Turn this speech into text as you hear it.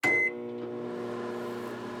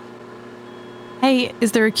Hey,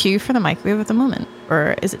 is there a queue for the microwave at the moment?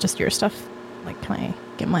 Or is it just your stuff? Like, can I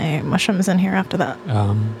get my mushrooms in here after that?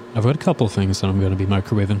 I've got a couple of things that I'm going to be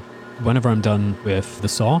microwaving. Whenever I'm done with the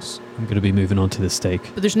sauce, I'm going to be moving on to the steak.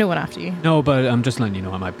 But there's no one after you. No, but I'm just letting you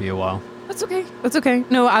know I might be a while. That's okay. That's okay.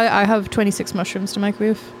 No, I have 26 mushrooms to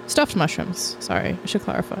microwave. Stuffed mushrooms. Sorry, I should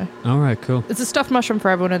clarify. All right, cool. It's a stuffed mushroom for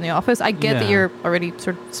everyone in the office. I get that you're already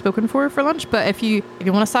sort of spoken for lunch, but if you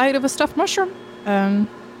want a side of a stuffed mushroom,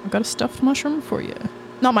 I've got a stuffed mushroom for you.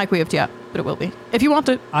 Not microwaved yet, but it will be. If you want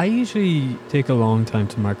it. I usually take a long time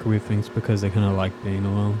to microwave things because I kind of like being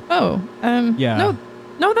alone. Oh, yeah.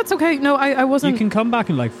 No, that's okay. No, I wasn't. You can come back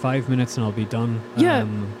in like 5 minutes and I'll be done. Yeah.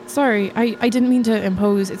 Sorry, I didn't mean to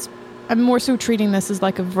impose. I'm more so treating this as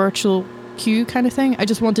like a virtual queue kind of thing. I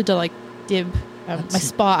just wanted to like dib my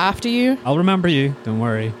spot after you. I'll remember you. Don't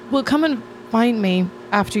worry. Well, come and find me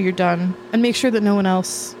after you're done and make sure that no one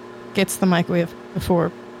else gets the microwave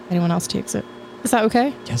before anyone else takes it. Is that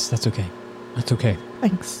okay? Yes, that's okay. That's okay.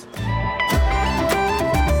 Thanks.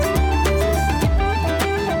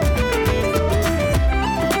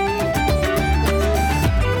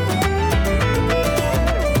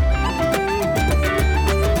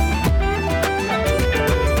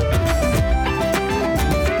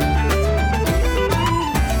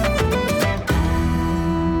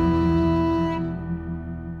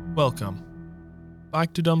 Welcome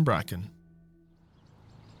back to Dunbracken.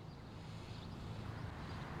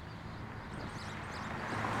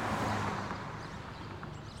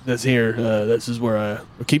 This is where I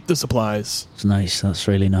keep the supplies. It's nice. That's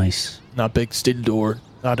really nice. That big steel door.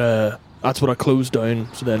 That's what I closed down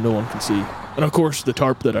so that no one can see. And of course, the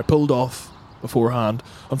tarp that I pulled off beforehand.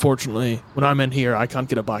 Unfortunately, when I'm in here, I can't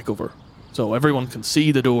get it back over. So everyone can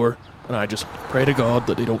see the door, and I just pray to God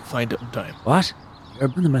that they don't find it in time. What?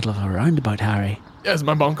 You're in the middle of a roundabout, Harry. Yes,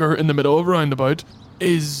 my bunker in the middle of a roundabout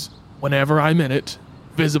is, whenever I'm in it,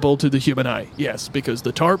 visible to the human eye. Yes, because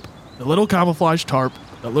the tarp, the little camouflage tarp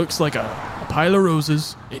that looks like a pile of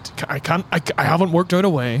roses, I haven't worked out a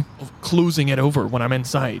way of closing it over when I'm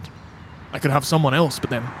inside. I could have someone else, but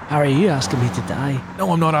then... Harry, are you asking me to die?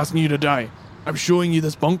 No, I'm not asking you to die. I'm showing you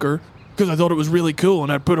this bunker because I thought it was really cool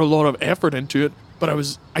and I put a lot of effort into it, but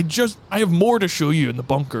I have more to show you in the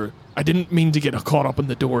bunker. I didn't mean to get caught up in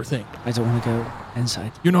the door thing. I don't want to go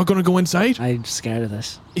inside. You're not going to go inside? I'm scared of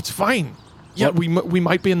this. It's fine. Yeah, we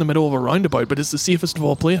might be in the middle of a roundabout, but it's the safest of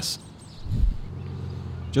all places.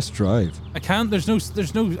 Just drive. I can't. There's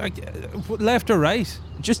no left or right.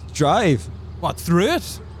 Just drive. What, through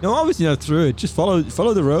it? No, obviously not through it. Just follow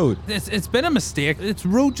the road. It's been a mistake. Its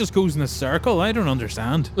road just goes in a circle. I don't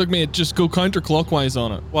understand. Look, mate, just go counterclockwise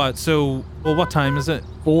on it. What? So, well, what time is it?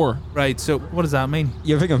 4. Right. So, what does that mean?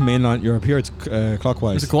 You think of mainland Europe. Here it's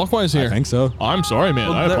clockwise. Is it clockwise here? I think so. I'm sorry, man.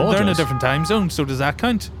 Well, I apologize. they're in a different time zone. So does that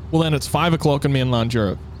count? Well, then it's 5 o'clock in mainland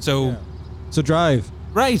Europe. So, Yeah. So drive.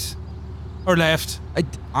 right or left?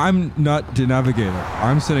 I'm not the navigator.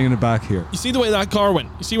 I'm sitting in the back here. You see the way that car went?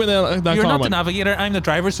 You see where that You're car not went? the navigator. I'm the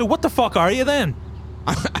driver. So what the fuck are you then?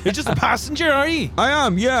 You're just a passenger, are you? I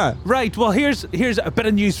am, yeah. Right. Well, here's a bit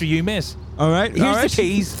of news for you, miss. All right. Here's all right. the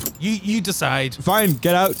keys. You decide. Fine,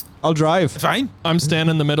 get out. I'll drive. Fine. I'm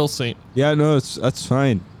standing in the middle seat. Yeah, no, that's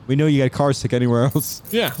fine. We know you get car sick anywhere else.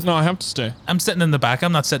 Yeah, no, I have to stay. I'm sitting in the back.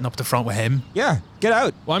 I'm not sitting up the front with him. Yeah, get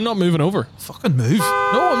out. Well, I'm not moving over. Fucking move.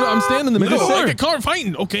 No, I'm staying in the middle. Car. Like a car,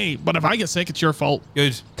 fine, okay. But if I get sick, it's your fault.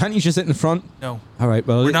 Good. Can't you just sit in the front? No. All right,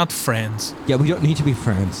 well. We're not friends. Yeah, we don't need to be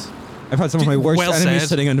friends. I've had some of my worst Well enemies said.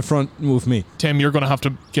 sitting in the front with me. Tim, you're going to have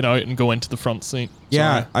to get out and go into the front seat.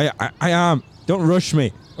 Yeah, Sorry. I am. Don't rush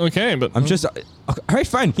me. Okay, but... I'm just... all right,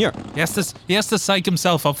 fine, here. He has to psych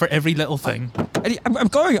himself up for every little thing. I'm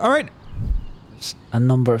going, all right. A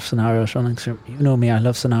number of scenarios running through. You know me, I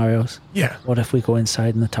love scenarios. Yeah, What if we go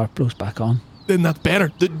inside and the tarp blows back on? then that's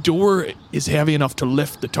better. The door is heavy enough to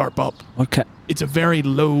lift the tarp up. Okay. It's a very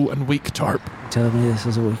low and weak tarp. Telling me this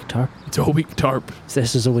is a weak tarp? It's a weak tarp.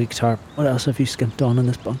 This is a weak tarp. What else have you skimped on in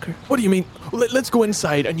this bunker? What do you mean? Let's go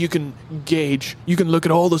inside and you can gauge. You can look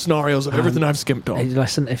at all the scenarios of everything I've skimped on. Hey,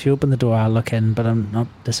 listen, if you open the door, I'll look in, but I'm not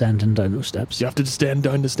descending down those steps. You have to stand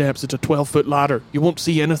down the steps. It's a 12-foot ladder. You won't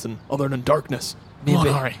see anything other than darkness. Come on,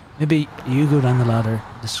 Harry. Maybe you go down the ladder,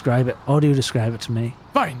 describe it, audio describe it to me.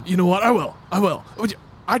 Fine. You know what? I will.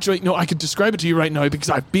 Actually, no, I could describe it to you right now because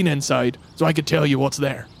I've been inside, so I could tell you what's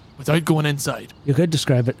there without going inside. You could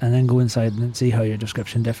describe it and then go inside and then see how your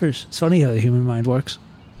description differs. It's funny how the human mind works.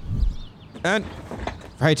 And,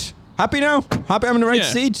 right. Happy now? Happy I'm in the right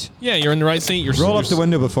Yeah. seat? Yeah, you're in the right seat. You're Roll up the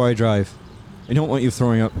window before I drive. I don't want you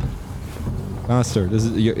throwing up. Faster. This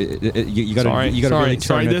is you gotta really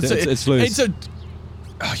turn it. It's loose.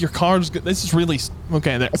 Your car's good. This is really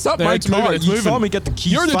okay. There, It's not there, my it's car. Moving, it's You moving. saw me get the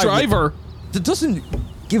keys. You're the 5 minutes- driver. That doesn't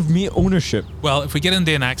give me ownership. Well, if we get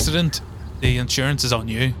into an accident, the insurance is on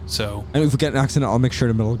you. So, And if we get an accident, I'll make sure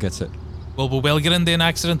the middle gets it. well, we will get into an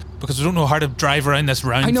accident because we don't know how to drive around this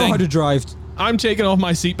round I know thing. how to drive. I'm taking off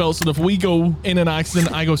my seatbelt so that if we go in an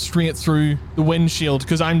accident, I go straight through the windshield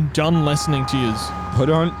because I'm done listening to you. Put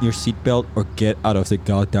on your seatbelt or get out of the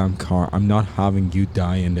goddamn car. I'm not having you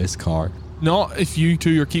die in this car. Not if you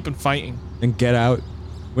two are keeping fighting. Then get out.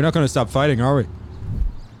 We're not going to stop fighting, are we?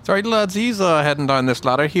 Sorry, lads, he's heading down this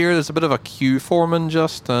ladder here. There's a bit of a queue forming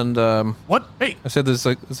just, and What? Hey, I said there's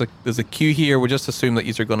a queue here. We just assume that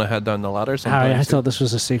you're going to head down the ladder. Harry, I sometimes. thought this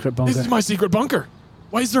was a secret bunker. this is my secret bunker.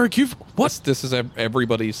 Why is there a queue? What? This is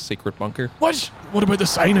everybody's secret bunker. What? What about the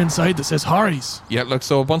sign inside that says Harry's? Yeah, look,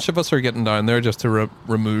 so a bunch of us are getting down there just to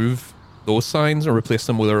remove those signs and replace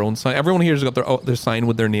them with our own sign. Everyone here's got their sign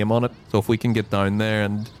with their name on it. So if we can get down there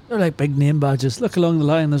and They're like big name badges. Look along the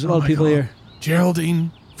line. There's a lot of my people God. here.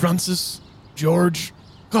 Geraldine, Francis, George.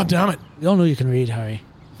 God damn it. We all know you can read, Harry.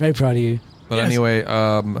 Very proud of you. But Yes. anyway,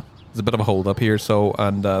 there's a bit of a hold up here, so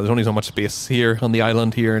there's only so much space here on the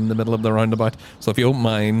island here in the middle of the roundabout. So if you don't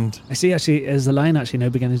mind, I see. Actually, is the line actually now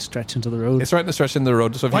beginning to stretch into the road? it's starting to stretch in the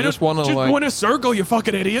road. So if Why you just don't want to just like, go in a circle, you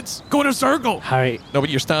fucking idiots? Go in a circle. Harry, no, but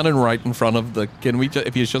you're standing right in front of the. Can we?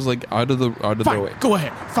 If you just like out of the way. Fine, go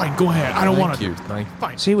ahead. Fine, go ahead. I don't want Thank to. you. Thank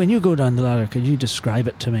Fine. see, when you go down the ladder, could you describe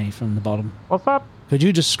it to me from the bottom? What's that? Could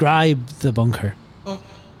you describe the bunker? Oh,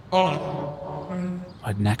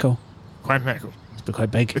 Quite an echo. quite mackerel. It's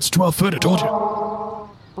quite big. It's 12 foot, I told you.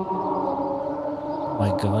 My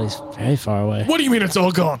God, he's very far away. What do you mean it's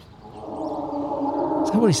all gone?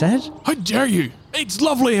 Is that what he said? How dare you? It's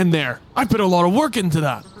lovely in there. I put a lot of work into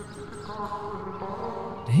that.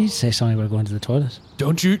 Did he say something about going to the toilet?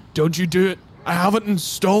 Don't you do it. I haven't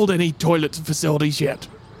installed any toilet facilities yet.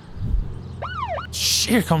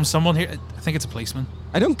 Here comes someone here. I think it's a policeman.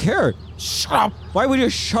 I don't care. Shut up. Why would you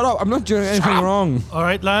shut up? I'm not doing anything up. wrong. All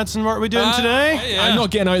right, lads, and what are we doing today? I'm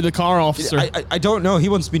not getting out of the car, officer. I don't know. He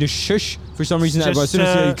wants me to shush for some reason. Just, As soon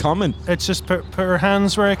as he comment. It's just put our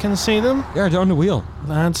hands where I can see them. Yeah, they're on the wheel.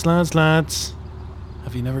 Lads.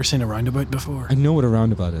 Have you never seen a roundabout before? I know what a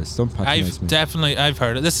roundabout is. Don't patronize me. I've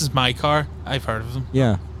heard it. This is my car. I've heard of them.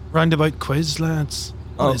 Yeah. Roundabout quiz, lads.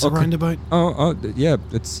 Oh, What is a okay. roundabout? Yeah.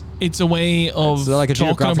 It's It's a way of It's like a talking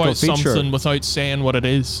geographical about feature. something without saying what it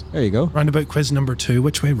is. there. You go. Roundabout quiz number 2.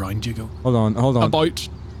 Which way round do you go? Hold on. About.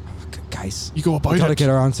 Guys. You go about We gotta it. get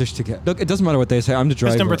our answers together. Look, it doesn't matter what they say. I'm the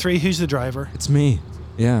driver. Quiz number 3. Who's the driver? It's me.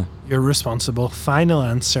 Yeah. You're responsible. Final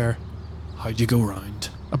answer. How'd you go round?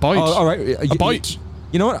 About. Oh, all right. About.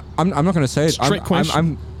 You know what? I'm not gonna say it. Trick question.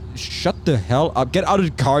 I'm shut the hell up. Get out of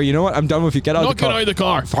the car. You know what? I'm done with you. Get out Not of the car. get out of the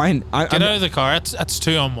car. Fine. Get out of the car. That's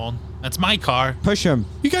 2 on 1. That's my car. Push him.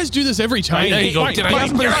 You guys do this every time. Right, there you go. Fine, Get fine, out. He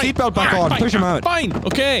hasn't put his fine, seatbelt back fine, on. fine, Push him out. Fine.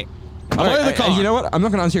 Okay. I'm All out of the right, car. you know what? I'm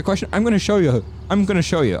not gonna answer your question. I'm gonna show you.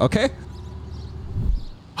 Okay?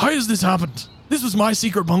 How has this happened? This was my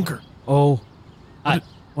secret bunker. Oh,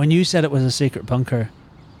 when you said it was a secret bunker,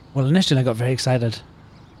 well, initially I got very excited.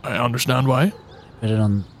 I understand why. Put it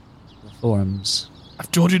on the forums.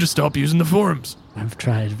 I've told you to stop using the forums. I've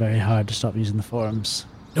tried very hard to stop using the forums.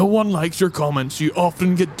 No one likes your comments. You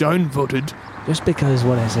often get downvoted. Just because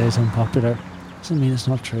what I say is unpopular doesn't mean it's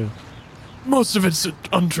not true. Most of it's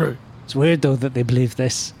untrue. It's weird though that they believe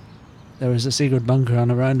this. There was a secret bunker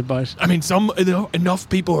on a roundabout. I mean, enough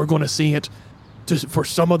people are going to see it for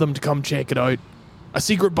some of them to come check it out. A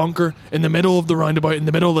secret bunker in the middle of the roundabout, in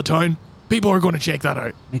the middle of the town. People are going to check that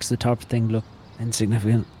out. Makes the top thing look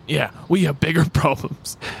insignificant. Yeah, we have bigger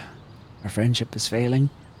problems. Our friendship is failing.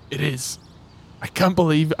 It is. I can't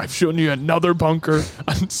believe I've shown you another bunker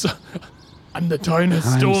and the town has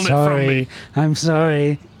stolen it from me. I'm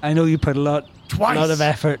sorry. I know you put a lot Twice. of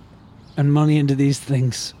effort and money into these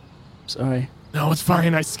things. Sorry. No, it's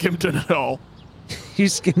fine. I skimmed on it all. You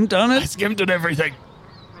skimmed on I it? skimmed on everything.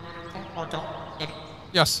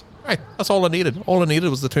 Yes. Right. That's all I needed. All I needed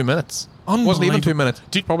was the 2 minutes. Wasn't even 2 minutes.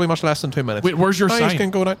 Probably much less than 2 minutes. Wait, where's your Now you sign? can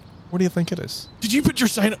go down. What do you think it is? Did you put your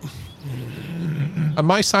sign up? And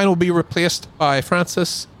my sign will be replaced by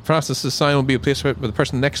Francis. Francis's sign will be replaced with the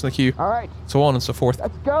person next in the queue. All right. So on and so forth.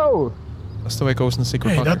 Let's go. That's the way it goes in the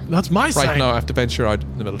secret Hey, bunker. that's my Right sign. now, I have to venture out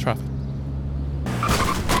in the middle of traffic.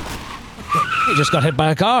 You just got hit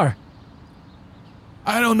by a car.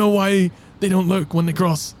 I don't know why they don't look when they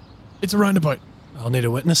cross. It's a roundabout. I'll need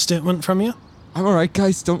a witness statement from you. I'm all right,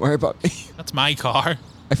 guys. Don't worry about me. That's my car.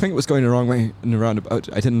 I think it was going the wrong way in the roundabout.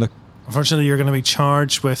 I didn't look. Unfortunately, you're going to be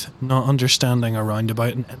charged with not understanding a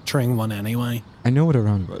roundabout and entering one anyway. I know what a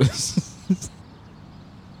roundabout is.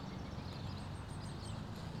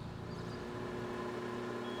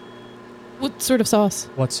 What sort of sauce?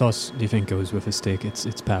 What sauce do you think goes with a steak? It's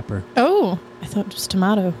pepper. Oh, I thought just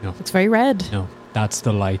tomato. No. It's very red. No, that's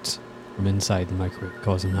the light from inside the microwave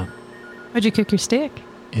causing that. How'd you cook your steak?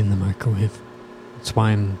 In the microwave. That's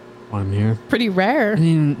why I'm here. Pretty rare. I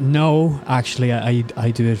mean, no, actually, I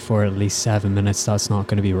do it for at least 7 minutes. That's not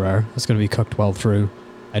going to be rare. That's going to be cooked well through.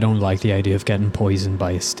 I don't like the idea of getting poisoned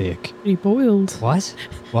by a steak. Pretty boiled. What?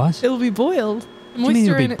 What? It'll be boiled. The What do you mean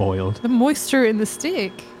moisture it'll in be it, boiled? the moisture in the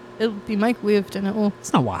steak. It'll be microwaved and it will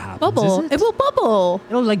That's not what happens, bubble. is It will bubble.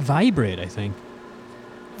 It'll like vibrate, I think.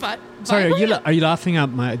 But Sorry, are you laughing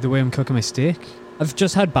at the way I'm cooking my steak? I've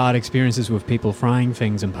just had bad experiences with people frying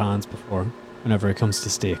things in pans before. Whenever it comes to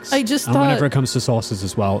steaks, I just and thought- whenever it comes to sauces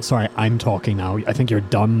as well. Sorry, I'm talking now. I think you're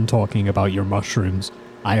done talking about your mushrooms.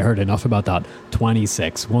 I heard enough about that.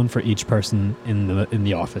 26, one for each person in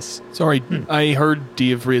the office. Sorry, I heard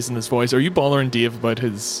Dave raising his voice. Are you bothering Dave about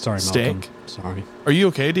his Sorry, steak? Malcolm. Sorry. Are you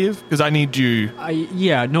okay, Dave? Because I need you.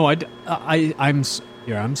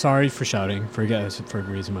 I'm sorry for shouting. for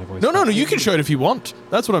raising my voice. No. You can shout if you want.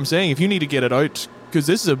 That's what I'm saying. If you need to get it out, because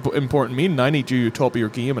this is an important meeting, I need you top of your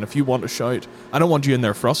game. And if you want to shout, I don't want you in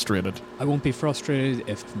there frustrated. I won't be frustrated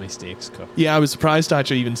if my steak's cooked. Yeah, I was surprised to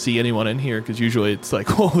actually even see anyone in here because usually it's like,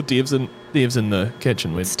 oh, Dave's in the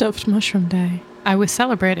kitchen with. Stuffed mushroom day. I was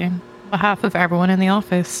celebrating on behalf of everyone in the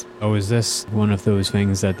office. Oh, is this one of those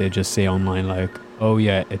things that they just say online, like, oh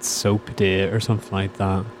yeah, it's soap day or something like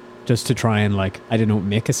that? Just to try and, like, I don't know,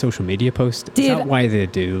 make a social media post? Is that why they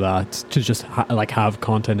do that? To just have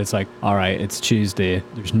content? It's like, all right, it's Tuesday.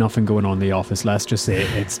 There's nothing going on in the office. Let's just say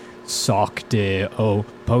it's sock day. Oh,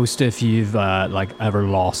 post if you've ever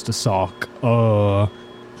lost a sock. I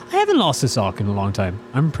haven't lost a sock in a long time.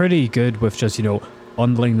 I'm pretty good with just,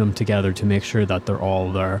 bundling them together to make sure that they're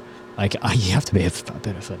all there. Like, you have to be a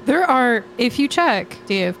bit of it. There are, if you check,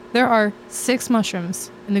 Dave, there are 6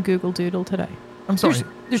 mushrooms in the Google Doodle today. I'm sorry.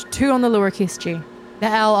 There's 2 on the lowercase g. The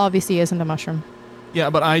L obviously isn't a mushroom. Yeah,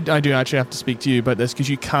 but I do actually have to speak to you about this because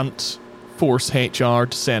you can't force HR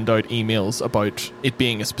to send out emails about it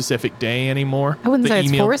being a specific day anymore. I wouldn't The say it's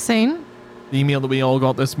email- forcing. The email that we all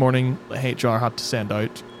got this morning, the HR had to send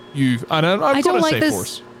out. I'm I going don't to like say this.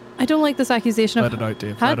 force. I don't like this accusation Let of it out,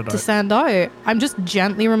 Dave. had Let it to out. send out. I'm just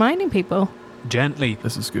gently reminding people. Gently.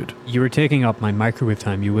 This is good. You were taking up my microwave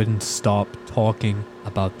time. You wouldn't stop talking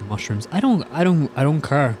about the mushrooms. I don't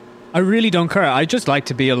care. I really don't care. I just like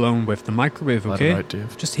to be alone with the microwave, Let okay? it out,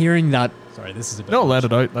 Dave. Just hearing that. Sorry, this is a bit. No, much. let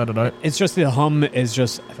it out. Let it out. It's just the hum is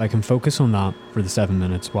just, if I can focus on that for the 7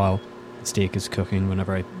 minutes while the steak is cooking,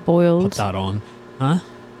 whenever I Boiled. put that on. Huh?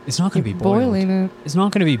 It's not going to be boiled. Boiling it. It's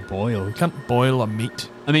not going to be boiled. You can't boil a meat.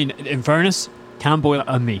 I mean, in fairness, can boil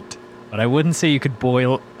a meat. But I wouldn't say you could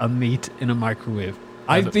boil a meat in a microwave.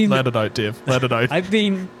 Let it out, Dave. Let it out.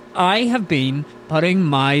 I have been putting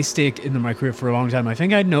my steak in the microwave for a long time. I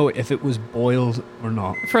think I'd know if it was boiled or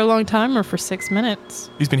not. For a long time or for 6 minutes?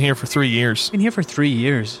 He's been here for 3 years. Been here for 3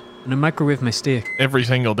 years, and I microwave my steak. Every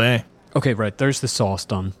single day. Okay, right. There's the sauce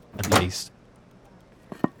done, at least.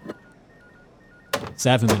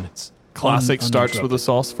 7 minutes. Classic starts Uninterrupted. with the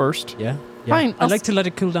sauce first. Yeah. Fine, I I'll like to let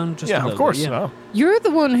it cool down just a Yeah, little of course. bit. Yeah. You're the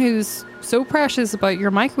one who's so precious about your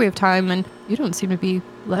microwave time, and you don't seem to be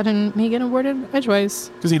letting me get a word in edgewise.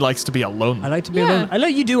 Because he likes to be alone. I like to be Yeah. alone. I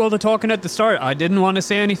let you do all the talking at the start. I didn't want to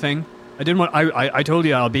say anything. I told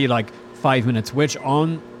you I'll be like 5 minutes, which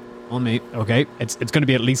on me. Okay, it's going to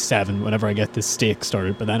be at least 7 whenever I get this steak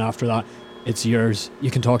started. But then after that, it's yours. You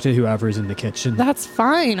can talk to whoever's in the kitchen. That's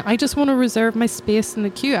fine. I just want to reserve my space in the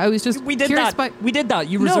queue. I was just We did curious that. about. We did that.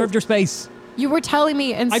 You No. reserved your space. You were telling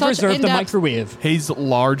me in I've such reserved the in-depth. microwave. His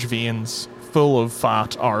large veins, full of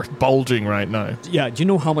fat, are bulging right now. Yeah, do you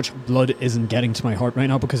know how much blood isn't getting to my heart right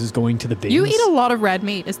now because it's going to the veins? You eat a lot of red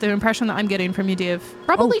meat. Is the impression that I'm getting from you, Dave?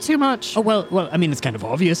 Probably too much. Oh, well, I mean, it's kind of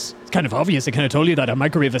obvious. I kind of told you that I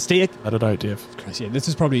microwave a steak. Let it out, Dave. Christ, yeah,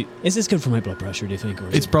 is this good for my blood pressure, do you think? Or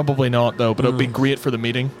is It's it- probably not, though, but it'll be Oh. great for the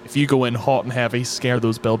meeting. If you go in hot and heavy, scare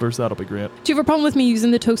those builders, that'll be great. Do you have a problem with me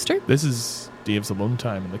using the toaster? This is Dave's alone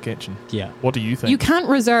time in the kitchen. Yeah. What do you think? You can't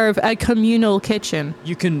reserve a communal kitchen.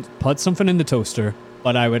 You can put something in the toaster,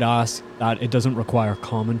 but I would ask that it doesn't require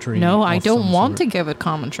commentary. No, I of don't some want to sort. give it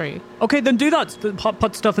commentary. Okay, then do that.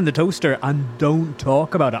 Put stuff in the toaster and don't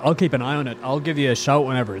talk about it. I'll keep an eye on it. I'll give you a shout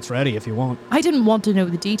whenever it's ready if you want. I didn't want to know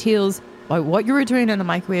the details about what you were doing in the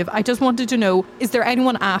microwave. I just wanted to know, is there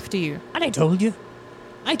anyone after you? And I told you.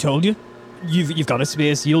 You've got a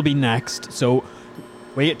space. You'll be next. So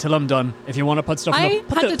wait till I'm done. If you want to put stuff in I the,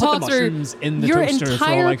 put had the, to put the talk through mushrooms in the your toaster for all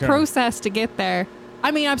I entire care. process to get there. I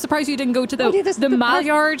mean, I'm surprised you didn't go to the Oh, yeah, this is the the part-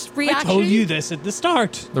 Maillard I reaction. told you this at the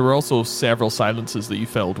start. There were also several silences that you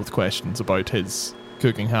filled with questions about his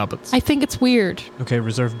cooking habits. I think it's weird. Okay,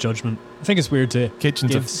 reserve judgment. I think it's weird to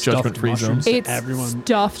Kitchen's a give stuffed judgment-free zone. mushrooms to It's everyone.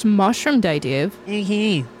 stuffed mushroom day, Dave.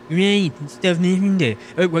 Okay, right. Stuffed mushroom day.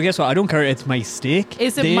 Well, guess what? I don't care. It's my steak.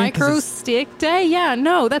 Is it day, 'cause micro it's- steak day? Yeah,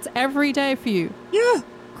 no, that's every day for you. Yeah.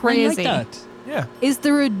 Crazy. I like that. Yeah. Is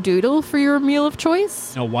there a doodle for your meal of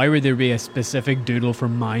choice? Now, why would there be a specific doodle for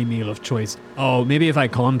my meal of choice? Oh, maybe if I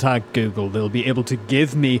contact Google, they'll be able to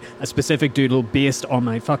give me a specific doodle based on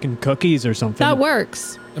my fucking cookies or something. That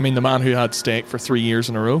works. I mean, the man who had steak for 3 years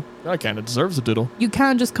in a row, that kind of deserves a doodle. You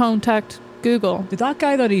can just contact Google. Did that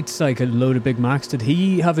guy that eats like a load of Big Macs, did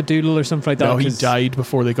he have a doodle or something like that? No, he 'Cause- died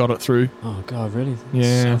before they got it through. Oh, God, really?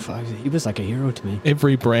 Yeah. He was like a hero to me.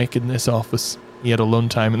 Every break in this office, he had alone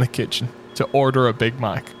time in the kitchen to order a Big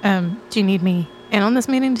Mac. Do you need me in on this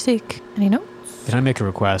meeting to take any notes? Can I make a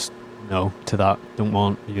request? No to that. Don't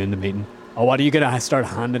want you in the meeting. Oh, what are you going to start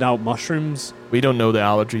handing out mushrooms? We don't know the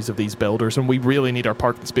allergies of these builders, and we really need our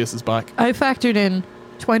parking spaces back. I factored in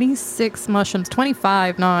 26 mushrooms,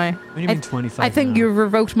 25 now. What do you mean 25? I think now? you've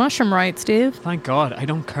revoked mushroom rights, Dave. Thank God. I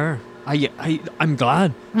don't care. I'm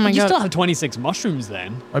glad. Oh my You God. still have 26 mushrooms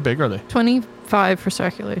then. How big are they? 25 for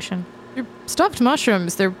circulation. They're stuffed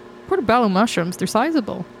mushrooms. They're portobello mushrooms. They're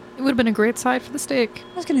sizable. It would have been a great side for the steak.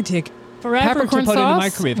 That's going to take forever Peppercorn to put in the sauce?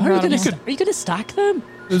 microwave. How are you going Incredible. to? Are you going to stack them?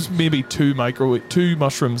 There's maybe two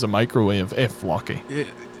mushrooms a microwave, if lucky.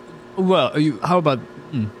 Well, how about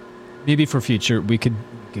maybe for future we could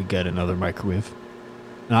get another microwave,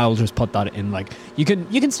 and I'll just put that in. Like you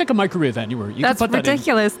can stick a microwave anywhere. You That's can put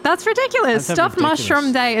ridiculous. That's ridiculous. That's Stuffed ridiculous.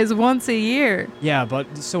 mushroom day is once a year. That in. Yeah,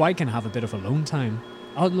 but so I can have a bit of alone time.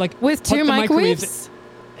 I'll like With put two the microwave- microwaves?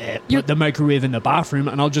 Put the microwave in the bathroom,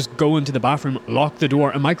 and I'll just go into the bathroom, lock the door,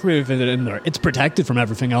 and microwave it in there. It's protected from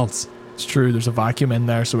everything else. It's true, there's a vacuum in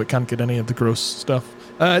there, so it can't get any of the gross stuff.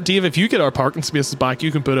 Dave, if you get our parking spaces back,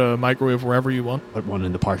 you can put a microwave wherever you want. Put one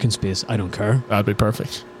in the parking space. I don't care. That'd be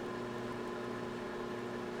perfect.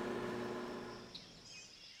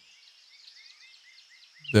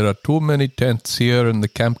 There are too many tents here in the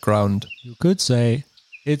campground. You could say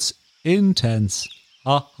it's intense.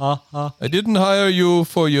 Ha ha ha. I didn't hire you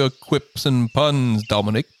for your quips and puns,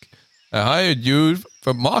 Dominic. I hired you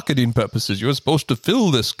for marketing purposes. You're supposed to fill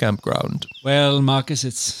this campground. Well, Marcus,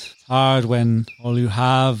 it's hard when all you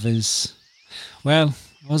have is... Well,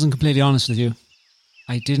 I wasn't completely honest with you.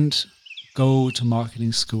 I didn't go to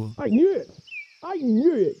marketing school. I knew it. I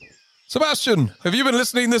knew it. Sebastian, have you been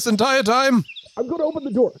listening this entire time? I'm going to open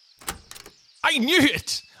the door. I knew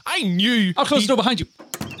it! I knew! I'll close the door behind you.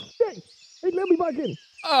 Hey, let me back in.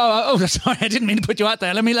 Oh, sorry. I didn't mean to put you out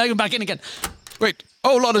there. Let me let you back in again. Wait,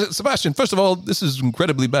 hold on, Sebastian. First of all, this is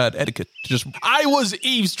incredibly bad etiquette. I was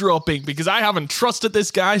eavesdropping because I haven't trusted this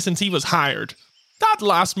guy since he was hired. That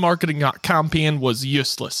last marketing campaign was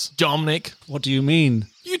useless. Dominic, What do you mean?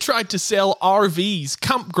 you tried to sell RVs,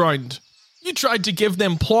 campground. You tried to give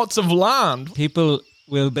them plots of land. People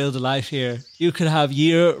will build a life here. You could have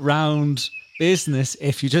year-round business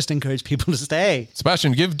if you just encourage people to stay.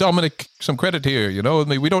 Sebastian, give Dominic some credit here. You know, I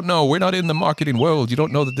mean, we don't know. We're not in the marketing world. You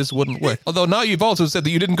don't know that this wouldn't work. Although now you've also said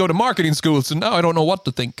that you didn't go to marketing school, so now I don't know what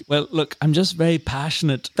to think. Well, look, I'm just very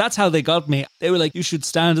passionate. That's how they got me. They were like, you should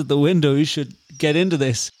stand at the window. You should get into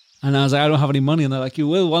this. And I was like, I don't have any money. And they're like, you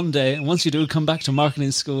will one day. And once you do, come back to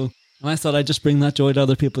marketing school. And I thought I'd just bring that joy to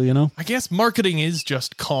other people, you know? I guess marketing is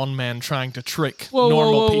just con men trying to trick Whoa,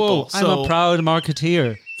 normal whoa, whoa, people. whoa. I'm a proud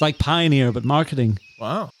marketeer. It's like pioneer, but marketing.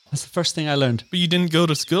 Wow. That's the first thing I learned. But you didn't go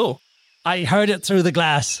to school. I heard it through the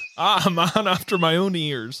glass. Ah, man, after my own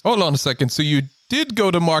ears. Hold on a second. So you did go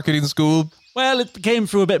to marketing school? Well, it came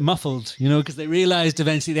through a bit muffled, you know, because they realized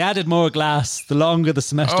eventually they added more glass the longer the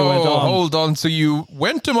semester went on. Hold on. So you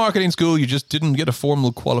went to marketing school, you just didn't get a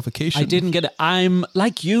formal qualification. I didn't get it. I'm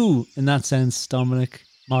like you in that sense, Dominic,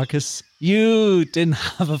 Marcus. You didn't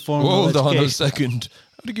have a formal Hold on a education. second.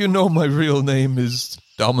 How do you know my real name is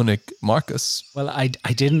Dominic Marcus? Well, I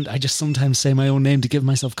didn't. I just sometimes say my own name to give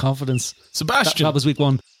myself confidence. Sebastian. That was week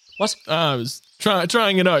one. What? I was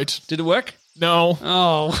trying it out. Did it work? No.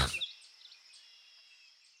 Oh.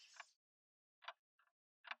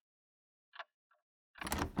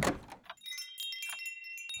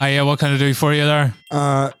 Yeah, what can I do for you there?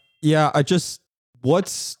 Yeah,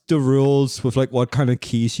 what's the rules with like what kind of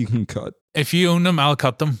keys you can cut? If you own them, I'll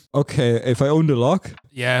cut them. Okay, if I own the lock,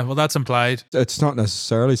 Yeah, well, that's implied. It's not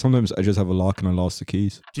necessarily. Sometimes I just have a lock and I lost the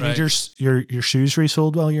keys. Do you need your shoes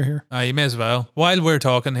resold while you're here? You may as well. While we're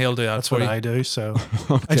talking, he'll do that. That's for what you. I do. So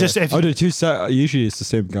Okay. I just the two set. Usually it's the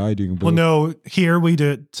same guy doing both. well, no, here we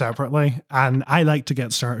do it separately, and I like to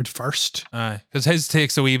get started first. Because his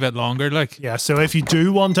takes a wee bit longer. Like, Yeah. So if you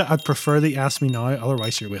do want it, I'd prefer that you ask me now.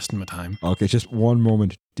 Otherwise, you're wasting my time. Okay, just one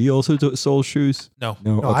moment. Do you also sell shoes? no.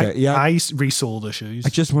 No. No, Okay. I resold the shoes. I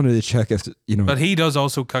just wanted to check if But he does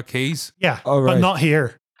also cut keys. yeah, Oh, but right. not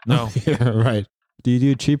here. No. Yeah, right. Do you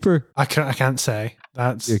do it cheaper? I can't say.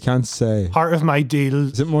 That's You can't say. part of my deal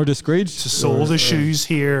Is it more discreet? to sell the shoes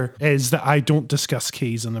here is that I don't discuss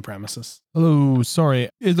keys on the premises. Hello, sorry.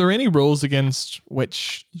 Is there any rules against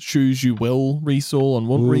which shoes you will resell and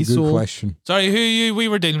won't Ooh, resell? good question. Sorry, we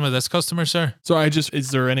were dealing with this customer, sir. So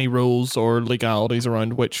is there any rules or legalities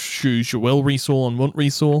around which shoes you will resell and won't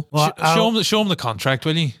resell? Well, Show him the contract,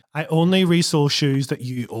 will you? I only resell shoes that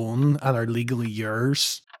you own and are legally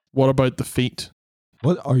yours. What about the feet?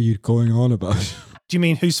 What are you going on about? Do you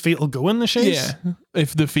mean whose feet will go in the shoes? Yeah.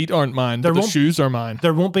 If the feet aren't mine, There but the won't- shoes are mine.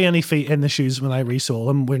 There won't be any feet in the shoes when I resell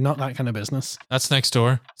them. We're not that kind of business. That's next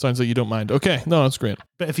door. Sounds like you don't mind. Okay, no, that's great.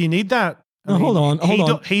 But if you need that, No, hold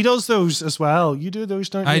on. He does those as well. You do those,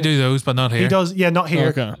 don't you? I do those, but not here. He does. Yeah, not here.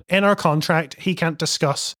 Okay. In our contract, he can't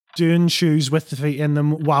discuss doing shoes with the feet in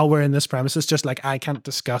them while we're in this premises, just like I can't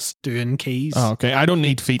discuss doing keys. Oh, okay. I don't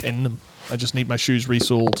need feet in them. I just need my shoes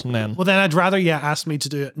resold and then. Well, then I'd rather you ask me to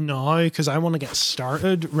do it now because I want to get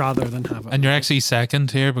started rather than have it. And you're actually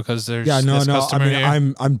second here because there's Yeah, no. this I customer mean,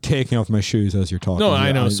 here. I'm taking off my shoes as you're talking. No, I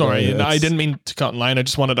Yeah, know. Sorry. I it's- didn't mean to cut in line. I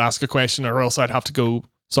just wanted to ask a question or else I'd have to go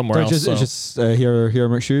somewhere So else. just here are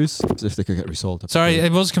my shoes. If they could get resold. Sorry,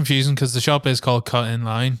 it was confusing because the shop is called Cut in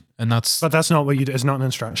Line, and that's But that's not what you do. It's not an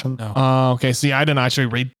instruction. no. Okay. See, I didn't actually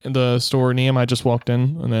read the store name. I just walked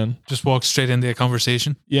in and then, Just walk straight into a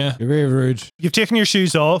conversation. yeah. You're very rude. You've taken your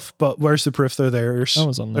shoes off, but where's the proof they're theirs? That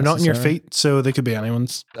was They're not in your unnecessary. feet, so they could be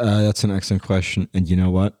anyone's. That's an excellent question. And you know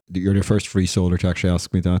what? You're the first reseller to actually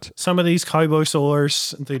ask me that. Some of these cowboy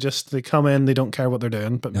sellers, they come in, they don't care what they're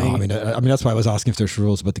doing. But No, me, I mean that's why I was asking if there's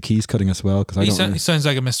rules about the keys cutting as well because I He, don't. he Really, sounds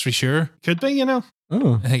like a mystery sure. could be, you know.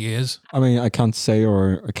 oh, I think he is. I mean, I can't say.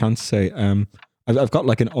 I've got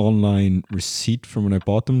like an online receipt from when I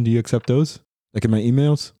bought them. Do you accept those? Like in my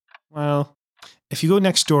emails? Well, if you go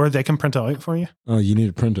next door, they can print it out for you. Oh, you need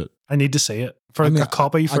to print it. I need to see it for I mean, a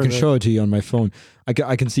copy. I For can the, show it to you on my phone.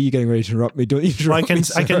 I can see you getting ready to interrupt me. Don't interrupt Well, I can- me,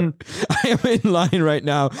 sir. I can- I am in line right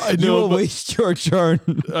now. I You know, will but- waste your turn.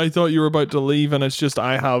 I thought you were about to leave and it's just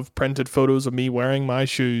I have printed photos of me wearing my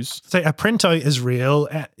shoes. say a printout is real.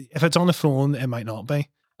 If it's on a phone, it might not be.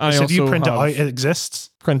 I So if you also print it have out, it exists.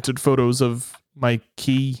 printed photos of my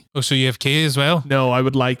key. Oh, so you have key as well? No, I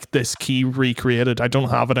would like this key recreated. I don't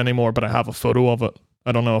have it anymore, but I have a photo of it.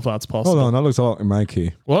 I don't know if that's possible. Hold on, that looks a lot like my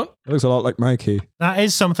key. What? That looks a lot like my key. That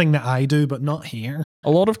is something that I do, but not here. A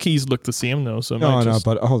lot of keys look the same though, so it No, might no, just...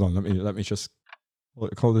 but hold on. Let me just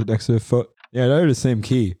hold it next to the foot. Yeah, they're the same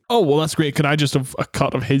key. Oh, well, that's great. Could I just have a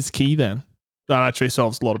cut of his key then? That actually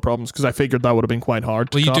solves a lot of problems because I figured that would have been quite hard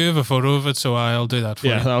to Well, you cut. do have a photo of it, so I'll do that for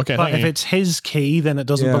you. Yeah, okay. But thank if you. it's his key, then it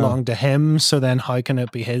doesn't Yeah. belong to him. So then how can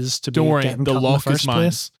it be his to Don't be worry, getting the cut in lock the is first mine.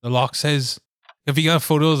 place? The lock says, have you got a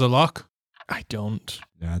photo of the lock? I don't.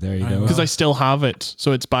 Yeah, there you I go. will. Because I still have it.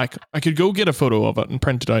 So it's back. I could go get a photo of it and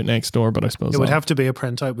print it out next door, but I suppose It would I'll- have to be a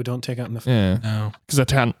printout. We don't take it in the phone. Yeah. No. Because I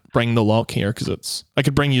can't bring the lock here because it's... I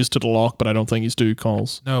could bring you to the lock, but I don't think you do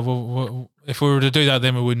calls. No, well, if we were to do that,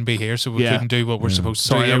 then we wouldn't be here, so we Yeah. couldn't do what we're Yeah. supposed to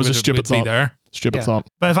Sorry, do. that was a We'd- stupid we'd be thought. there. Stupid Yeah. thought.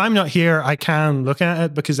 But if I'm not here, I can look at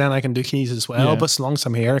it because then I can do keys as well. Yeah. But as long as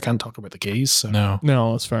I'm here, I can't talk about the keys. So. No.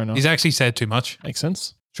 No, that's fair enough. He's actually said too much. Makes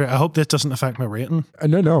sense. Sure, I hope this doesn't affect my rating.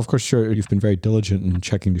 No, of course, sure. You've been very diligent in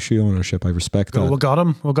checking the shoe ownership. I respect Oh, that. we got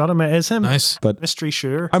him. We got him. It is him. Nice. But Mystery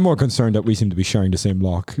sure. I'm more concerned that we seem to be sharing the same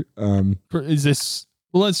lock. Is this...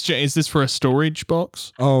 Well, let's check. Is this for a storage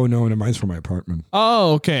box? Oh no, mine's for my apartment.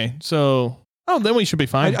 Oh, okay. So... Oh, then we should be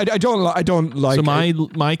fine. I don't like. So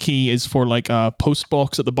my key is for like a post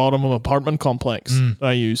box at the bottom of an apartment complex that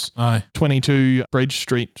I use. Aye. 22 Bridge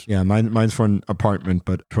Street. Yeah, mine's for an apartment,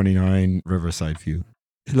 but 29 Riverside View.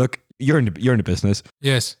 Look, you're in the business.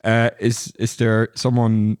 Yes. Is there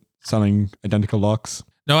someone selling identical locks?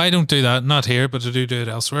 No, I don't do that. Not here, but I do it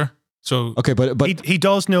elsewhere. So, Okay, but He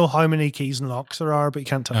does know how many keys and locks there are, but he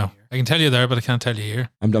can't tell no. me here. I can tell you there, but I can't tell you here.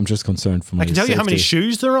 I'm just concerned for my I can tell you how many safety.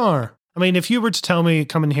 shoes there are. I mean, if you were to tell me,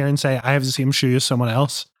 come in here and say, I have the same shoe as someone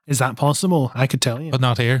else, is that possible? I could tell you. But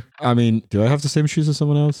not here. I mean, do I have the same shoes as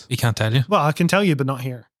someone else? He can't tell you. Well, I can tell you, but not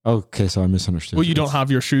here. Okay, so I misunderstood. Well, you don't have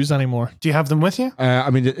your shoes anymore. Do you have them with you? I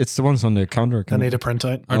mean, it's the ones on the counter. I need a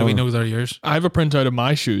printout. Or do we know they're yours? I have a printout of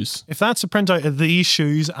my shoes. If that's a printout of these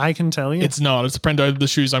shoes, I can tell you. It's not. It's a printout of the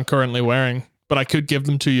shoes I'm currently wearing. But I could give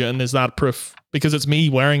them to you, and is that proof? Because it's me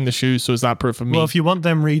wearing the shoes, so is that proof of me? Well, if you want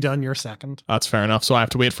them redone, you're second. That's fair enough. So I have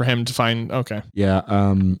to wait for him to find... Okay. Yeah,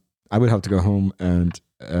 I would have to go home, and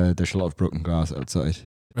there's a lot of broken glass outside.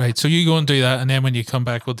 Right, so you go and do that, and then when you come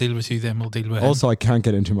back, we'll deal with you, then we'll deal with him. Also, I can't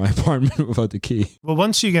get into my apartment without the key. Well,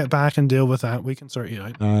 once you get back and deal with that, we can sort you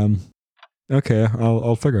out. Okay,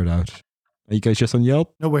 I'll figure it out. Are you guys just on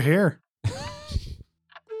Yelp? No, we're here.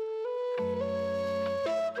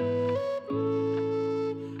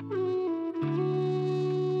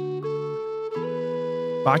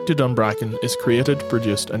 Back to Dunbracken is created,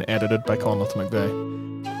 produced, and edited by Conleth McVeigh.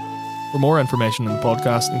 For more information on the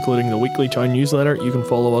podcast, including the weekly town newsletter, you can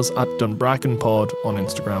follow us at DunbrackenPod on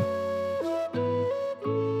Instagram.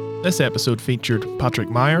 This episode featured Patrick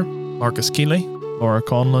Meyer, Marcus Keeley, Laura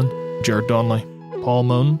Conlon, Jared Donnelly, Paul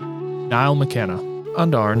Moon, Niall McKenna,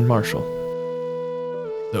 and Aaron Marshall.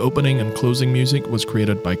 The opening and closing music was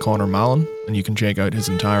created by Connor Mallon, and you can check out his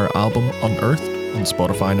entire album Unearthed on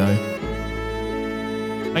Spotify now.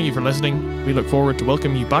 Thank you for listening. We look forward to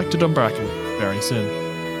welcoming you back to Dunbracken very soon.